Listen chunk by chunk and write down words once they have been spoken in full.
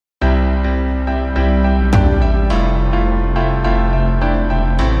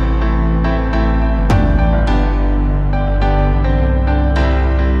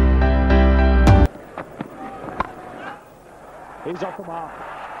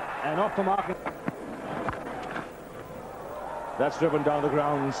And off the mark. That's driven down the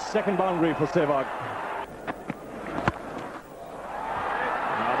ground. Second boundary for Sehwag.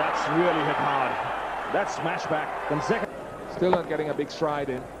 Now that's really hit hard. That's smash back. Then second. Still not getting a big stride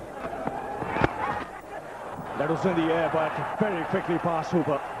in. That was in the air, but very quickly past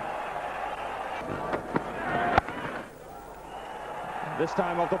Hooper. This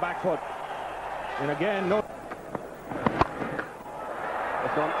time off the back foot. And again, no.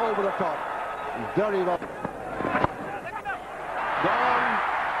 It's gone over the top. Very well. Gone.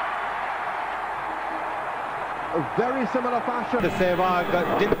 A very similar fashion. The Sehwag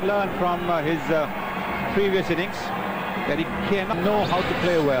didn't learn from his previous innings that he cannot know how to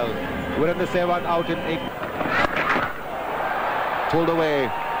play well. Whereas the Sehwag out in 8. Pulled away.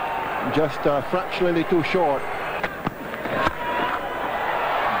 Just fractionally too short.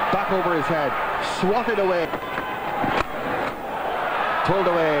 Back over his head. Swatted away. Pulled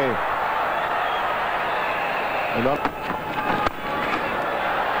away. And up.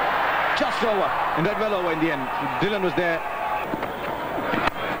 Just over. And that well over in the end. Dylan was there.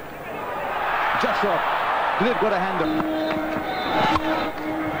 Just short. Did got a handle.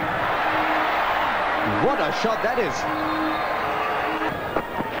 What a shot that is.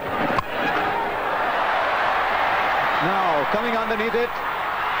 Now coming underneath it.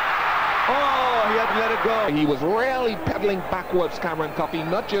 Oh, he had to let it go. He was really pedaling backwards, Cameron Coffey,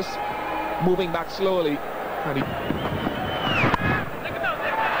 not just moving back slowly. And he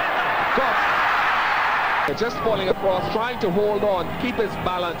just falling across, trying to hold on, keep his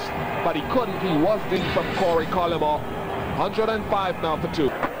balance, but he couldn't. He was deep from Corey Collymore. 105 now for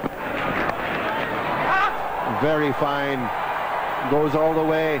 2. Very fine. Goes all the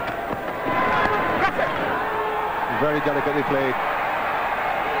way. Very delicately played.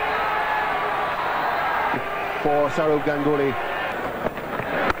 For Saurav Ganguly.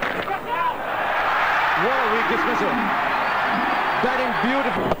 What a weak dismissal. Batting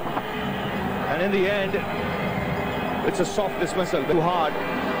beautiful. And in the end, it's a soft dismissal. Too hard.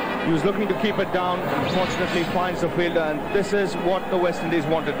 He was looking to keep it down. Unfortunately, finds the fielder, and this is what the West Indies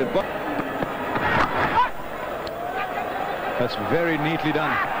wanted. That's very neatly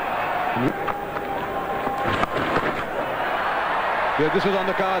done. Yeah, this was on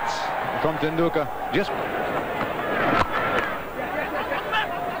the cards from Tendulkar. Just.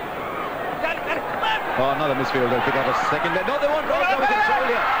 Oh, another misfield. They'll pick up a second. No, they won't. Oh, no, control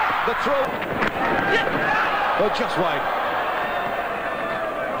here. The throw. Oh, just wide.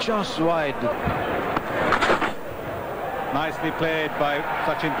 Just wide. Nicely played by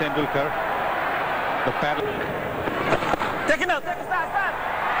Sachin Tendulkar. The paddle. Take him out. Take a start.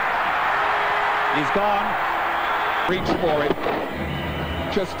 He's gone. Reach for it.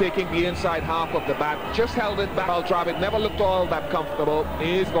 Just taking the inside half of the bat. Just held it back. Dravid never looked all that comfortable.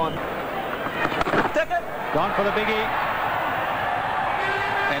 He's gone. Gone for the biggie.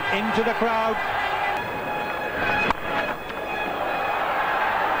 And into the crowd.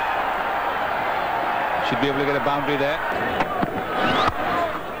 Should be able to get a boundary there.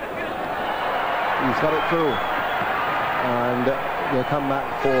 He's got it through. And they'll come back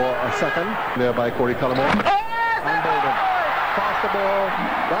for a second. There by Corey Collymore. And Bolden. Past the ball.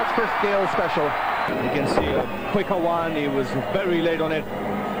 That's Chris Gale's special. You can see a quicker one. He was very late on it.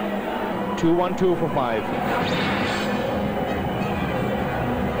 2-1-2 for 5.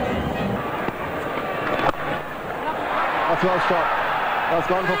 That's well shot. That's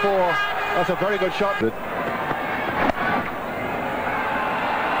gone for 4. That's a very good shot.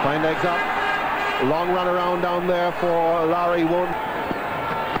 Fine legs up. Long run around down there for Larry. Won't.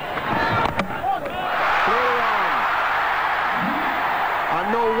 Clearly on.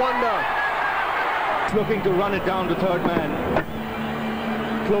 And no wonder. He's looking to run it down to third man.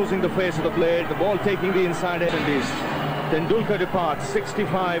 Closing the face of the plate. The ball taking the inside edge. Tendulkar departs.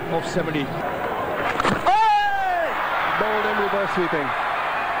 65 of 70. Bolden reverse sweeping.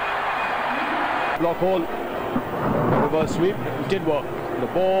 Block hole. Reverse sweep. It did work. The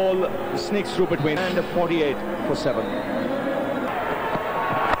ball sneaks through between. And 48 for 7. In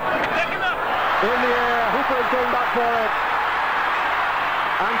the air. Hooper is going back for it.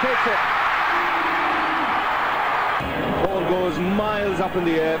 And takes it. Ball goes miles up in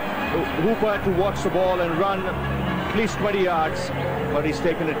the air. Hooper had to watch the ball and run at least 20 yards, but he's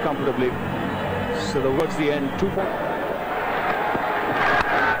taken it comfortably. So towards the end, 2 points.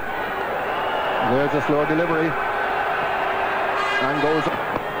 There's a slow delivery. And goes.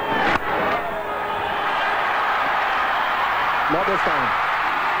 Not this time.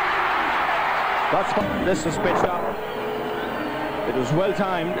 This was pitched up. It was well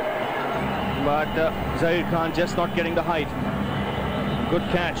timed, but Zaheer Khan just not getting the height. Good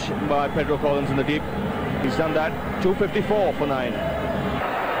catch by Pedro Collins in the deep. He's done that. 254 for 9.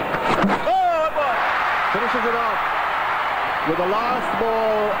 Oh, boy! Finishes it off with the last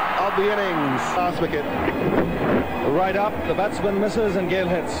ball of the innings. Last wicket. Right up, the batsman misses and Gale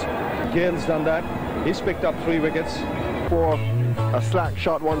hits. Gale's done that. He's picked up 3 wickets. For a slack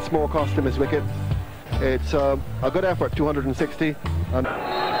shot once more cost him his wicket. It's a good effort, 260. And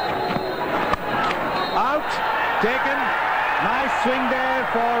Out, taken. Nice swing there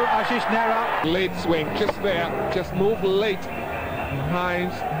for Ashish Nehra. Late swing, just there, just moved late.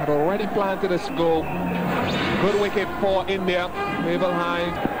 Hines had already planted a scope. Good wicket for India. Mabel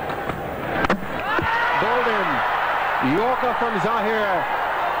Hines. bowled in. Yorker from Zahir.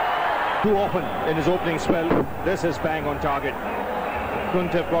 Too open in his opening spell. This is bang on target.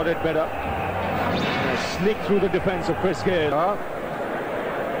 Couldn't have got it better. Sneak through the defence of Chris Gale.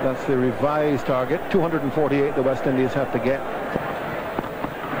 That's the revised target. 248 the West Indies have to get.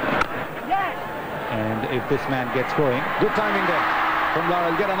 And if this man gets going, good timing there from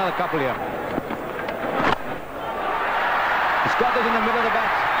Laurel. Get another couple here. He's got it in the middle of the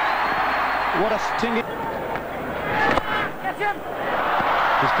bat. What a stinging.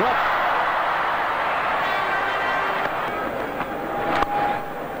 He's dropped.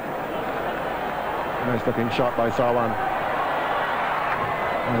 Nice looking shot by Sawan.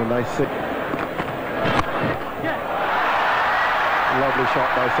 And a nice sit. Lovely shot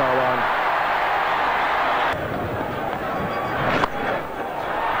by Sawan.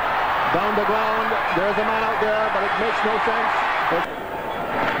 Down the ground. There's a man out there, but it makes no sense.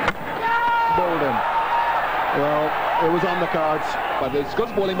 Bowled him. Well, it was on the cards. But it's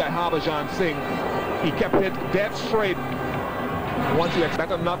good bowling by Harbhajan Singh. He kept it dead straight. Once you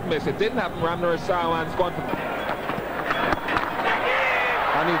expect him not miss, it didn't happen. Ramnur Sawan's gone for...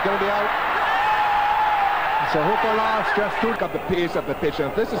 And he's going to be out. So Hooper last just took up the pace of the pitch,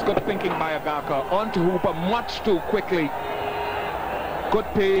 and this is good thinking by Agarkar. On to Hooper much too quickly. Good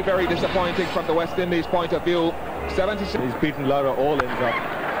pay, very disappointing from the West Indies point of view. 76. He's beaten Lara all ends up.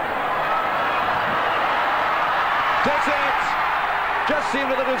 Takes it! Just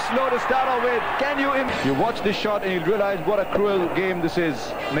seemed a little slow to start off with. Can you... You watch this shot and you realize what a cruel game this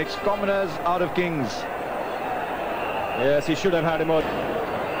is. Makes commoners out of kings. Yes, he should have had him out.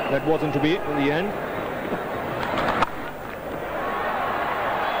 That wasn't to be in the end.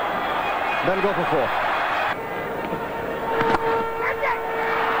 They'll go for 4.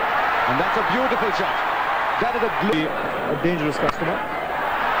 And that's a beautiful shot. That is a dangerous customer.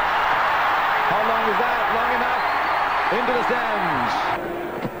 How long is that? Long enough. Into the stands.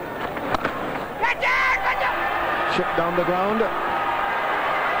 chipped down the ground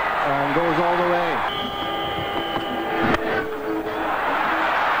and goes all the way.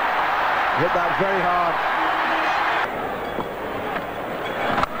 Hit that very hard.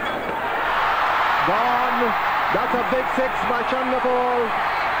 Gone. That's a big 6 by Chandrapur.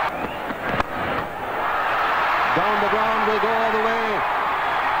 Down the ground will go all the way.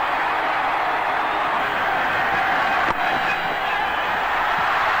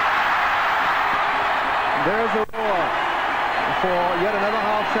 There's a roar for yet another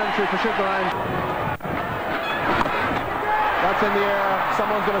half-century for Shivnarine. That's in the air.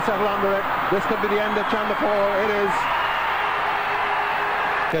 Someone's going to settle under it. This could be the end of Chandrapur. It is.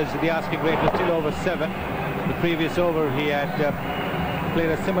 Because the asking rate was still over 7. The previous over he had played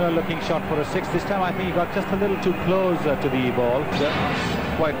a similar looking shot for a 6. This time I think he got just a little too close to the ball.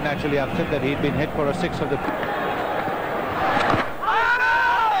 Quite naturally upset that he'd been hit for a 6 of the...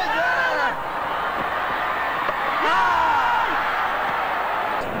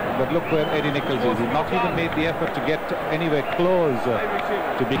 But look where Eddie Nichols is. He's not even made the effort to get anywhere close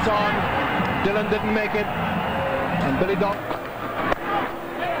to be... It's on. Dylan didn't make it. And Billy Dock.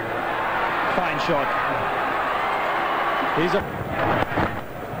 Fine shot. He's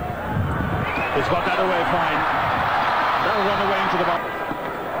got that away fine. That'll run away into the box.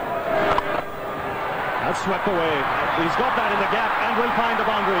 That's swept away. He's got that in the gap and will find the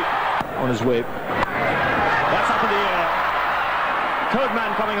boundary on his way. That's up in the air. Third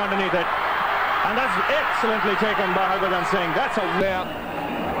man coming underneath it. And that's excellently taken by Harbhajan Singh. That's a There.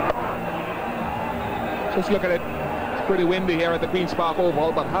 Just look at it. It's pretty windy here at the Queen's Park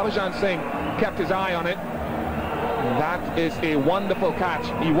Oval, but Harbhajan Singh kept his eye on it. That is a wonderful catch.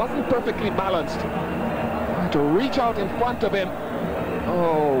 He wasn't perfectly balanced. To reach out in front of him.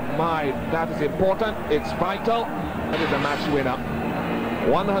 Oh my, that is important. It's vital. That is a match winner.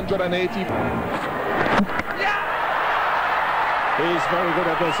 180. He's very good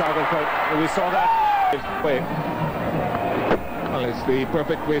at this, Agarkar. We saw that. Wait. Well, it's the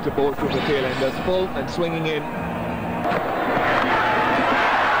perfect way to bowl through the tail enders. Full and swinging in.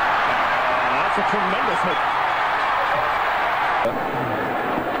 That's a tremendous hit.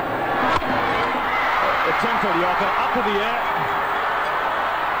 Attempted Yorker up to the air.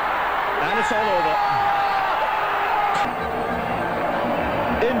 And it's all over.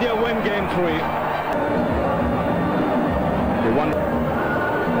 India win game 3. They won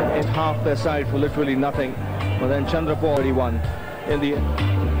in half their side for literally nothing. But then Chandrapur 31. In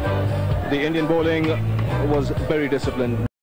the Indian bowling was very disciplined.